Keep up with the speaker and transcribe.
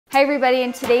Hi everybody,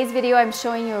 in today's video I'm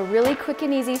showing you a really quick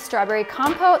and easy strawberry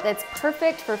compote that's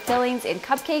perfect for fillings in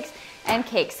cupcakes and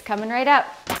cakes. Coming right up.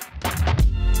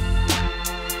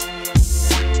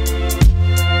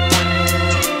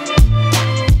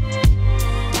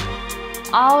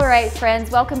 All right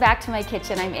friends, welcome back to my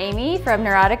kitchen. I'm Amy from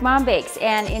Neurotic Mom Bakes,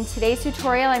 and in today's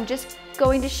tutorial I'm just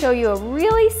going to show you a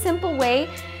really simple way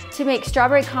to make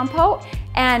strawberry compote.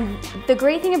 And the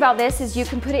great thing about this is you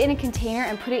can put it in a container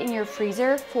and put it in your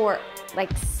freezer for like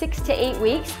 6 to 8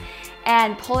 weeks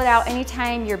and pull it out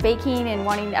anytime you're baking and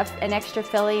wanting an extra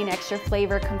filling, extra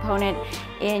flavor component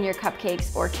in your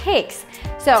cupcakes or cakes.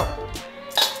 So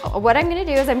what I'm gonna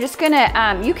do is I'm just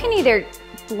gonna, you can either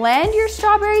blend your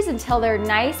strawberries until they're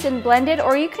nice and blended,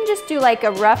 or you can just do like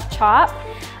a rough chop.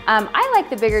 I like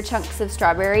the bigger chunks of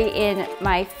strawberry in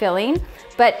my filling,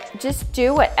 but just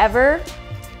do whatever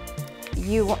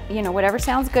you know, whatever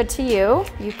sounds good to you.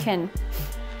 You can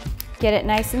get it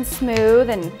nice and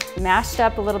smooth and mashed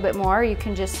up a little bit more. You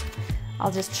can I'll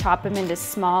just chop them into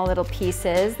small little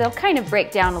pieces. They'll kind of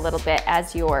break down a little bit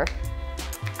as you're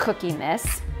cooking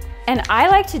this. And I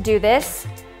like to do this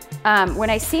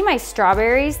when I see my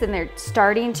strawberries, then they're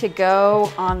starting to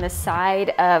go on the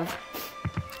side of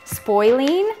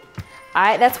spoiling.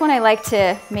 That's when I like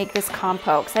to make this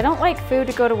compote, because I don't like food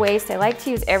to go to waste. I like to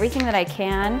use everything that I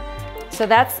can. So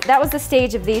that was the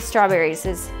stage of these strawberries,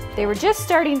 is they were just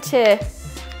starting to,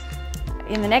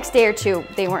 in the next day or two,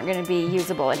 they weren't gonna be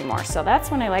usable anymore. So that's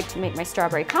when I like to make my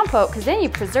strawberry compote, because then you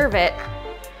preserve it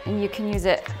and you can use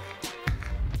it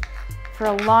for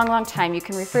a long, long time. You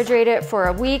can refrigerate it for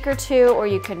a week or two, or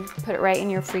you can put it right in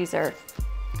your freezer.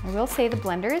 I will say the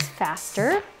blender is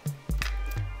faster,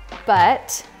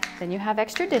 but then you have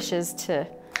extra dishes to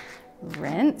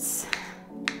rinse.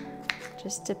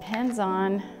 Just depends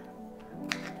on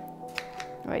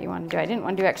what you want to do. I didn't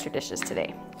want to do extra dishes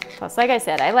today. Plus, like I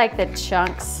said, I like the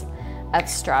chunks of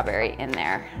strawberry in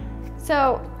there.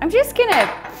 So I'm just gonna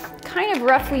kind of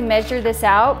roughly measure this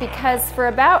out, because for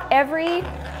about every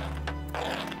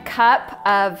cup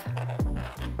of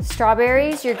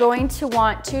strawberries, you're going to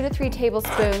want 2 to 3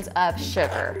 tablespoons of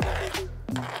sugar.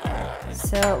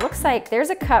 So it looks like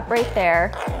there's a cup right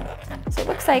there. So it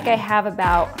looks like I have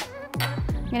about,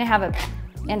 I'm gonna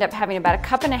end up having about 1.5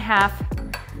 cups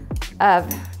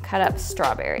of cut up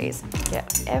strawberries.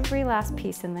 Get every last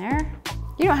piece in there.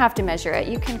 You don't have to measure it.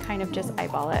 You can kind of just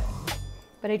eyeball it.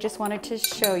 But I just wanted to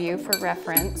show you for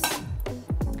reference.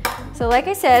 So like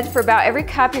I said, for about every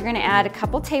cup, you're gonna add a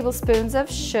couple tablespoons of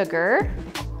sugar.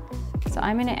 So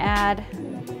I'm gonna add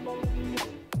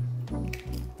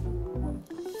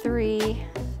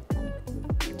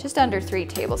just under 3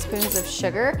 tablespoons of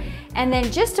sugar. And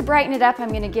then just to brighten it up,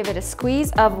 I'm gonna give it a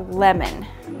squeeze of lemon.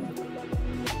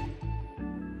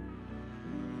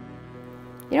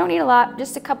 You don't need a lot,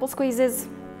 just a couple squeezes.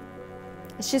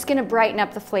 It's just gonna brighten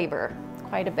up the flavor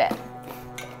quite a bit.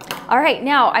 All right,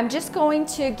 now I'm just going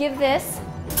to give this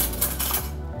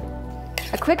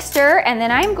a quick stir, and then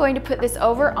I'm going to put this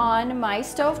over on my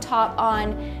stovetop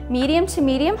on medium to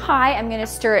medium high. I'm gonna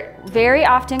stir it very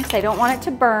often because I don't want it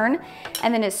to burn.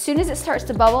 And then as soon as it starts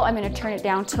to bubble, I'm gonna turn it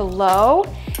down to low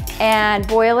and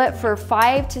boil it for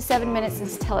 5 to 7 minutes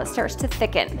until it starts to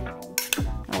thicken.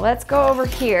 Now let's go over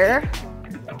here.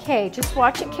 Okay, just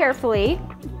watch it carefully.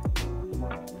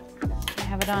 I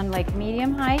have it on like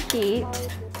medium-high heat.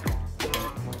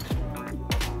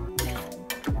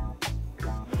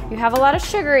 You have a lot of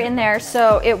sugar in there,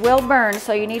 so it will burn,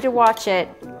 so you need to watch it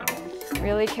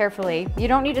really carefully. You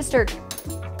don't need to stir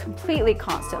completely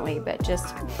constantly, but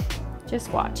just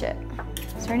watch it.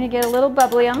 It's starting to get a little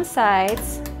bubbly on the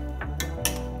sides.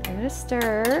 Give it a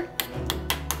stir.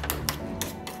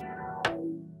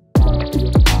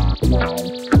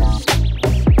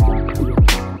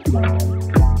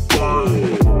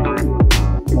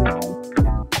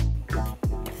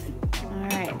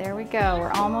 Go.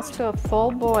 We're almost to a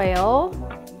full boil.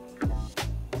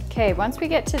 Okay, once we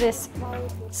get to this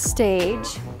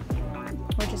stage,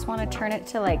 we just want to turn it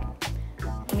to like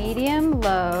medium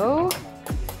low,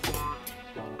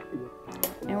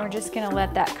 and we're just going to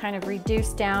let that kind of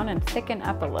reduce down and thicken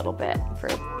up a little bit for,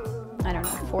 I don't know,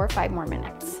 4 or 5 more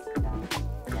minutes.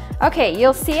 Okay,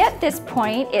 you'll see at this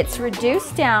point it's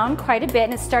reduced down quite a bit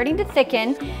and it's starting to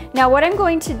thicken. Now what I'm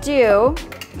going to do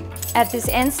at this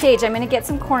end stage, I'm gonna get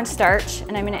some cornstarch,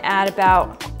 and I'm gonna add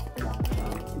about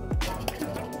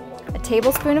a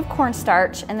tablespoon of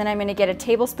cornstarch, and then I'm gonna get a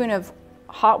tablespoon of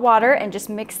hot water and just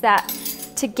mix that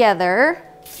together.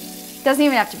 Doesn't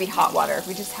even have to be hot water.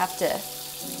 We just have to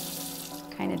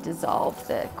kind of dissolve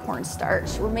the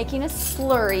cornstarch. We're making a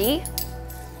slurry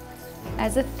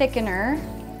as a thickener.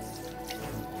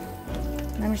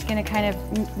 I'm just gonna kind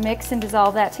of mix and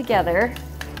dissolve that together.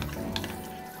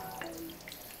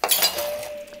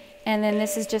 And then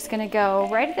this is just gonna go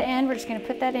right at the end. We're just gonna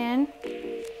put that in.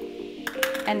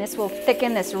 And this will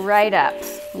thicken this right up.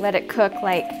 Let it cook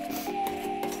like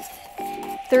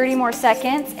 30 more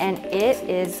seconds and it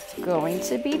is going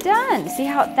to be done. See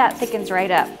how that thickens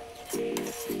right up?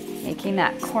 Making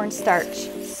that cornstarch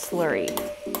slurry.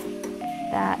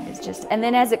 That is just, and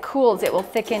then as it cools, it will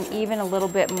thicken even a little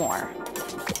bit more.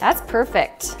 That's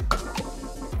perfect.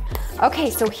 Okay,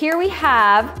 so here we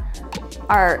have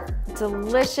our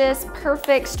delicious,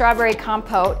 perfect strawberry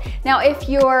compote. Now, if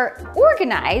you're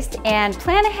organized and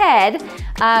plan ahead,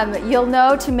 you'll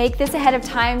know to make this ahead of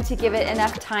time to give it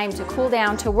enough time to cool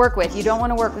down to work with. You don't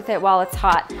want to work with it while it's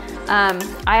hot.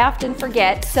 I often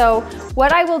forget. So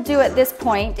what I will do at this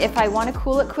point, if I want to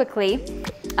cool it quickly,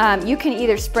 you can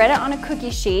either spread it on a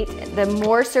cookie sheet. The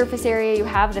more surface area you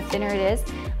have, the thinner it is,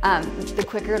 the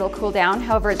quicker it'll cool down.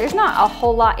 However, there's not a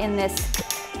whole lot in this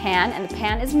pan, and the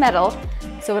pan is metal,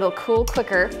 so it'll cool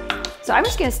quicker. So I'm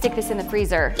just gonna stick this in the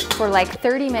freezer for like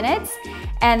 30 minutes,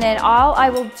 and then all I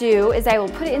will do is I will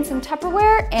put it in some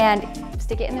Tupperware and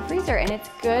stick it in the freezer, and it's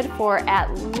good for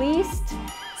at least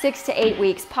 6 to 8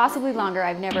 weeks, possibly longer.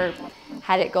 I've never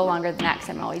had it go longer than that because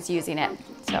I'm always using it.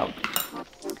 So,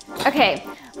 okay,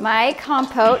 my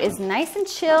compote is nice and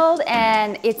chilled,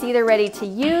 and it's either ready to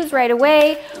use right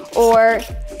away or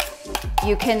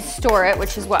you can store it,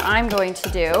 which is what I'm going to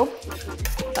do.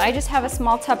 So I just have a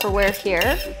small Tupperware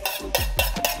here.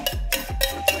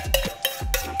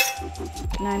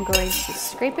 And I'm going to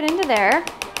scrape it into there.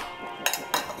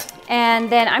 And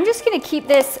then I'm just gonna keep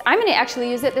this, I'm gonna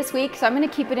actually use it this week, so I'm gonna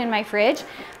keep it in my fridge.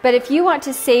 But if you want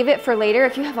to save it for later,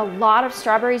 if you have a lot of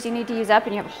strawberries you need to use up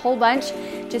and you have a whole bunch,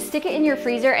 just stick it in your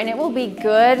freezer and it will be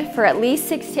good for at least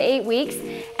 6 to 8 weeks.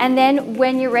 And then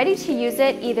when you're ready to use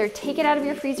it, either take it out of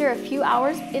your freezer a few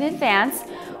hours in advance,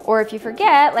 or if you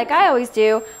forget, like I always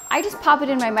do, I just pop it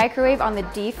in my microwave on the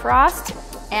defrost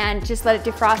and just let it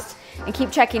defrost and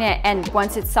keep checking it, and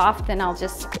once it's soft, then I'll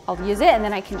use it, and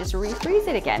then I can just refreeze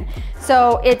it again.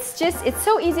 So it's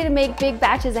so easy to make big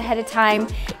batches ahead of time,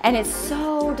 and it's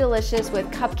so delicious with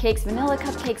cupcakes, vanilla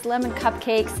cupcakes, lemon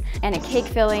cupcakes, and a cake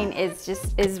filling is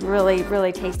really,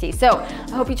 really tasty. So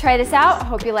I hope you try this out. I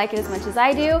hope you like it as much as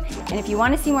I do, and if you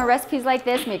want to see more recipes like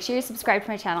this, make sure you subscribe to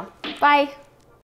my channel. Bye.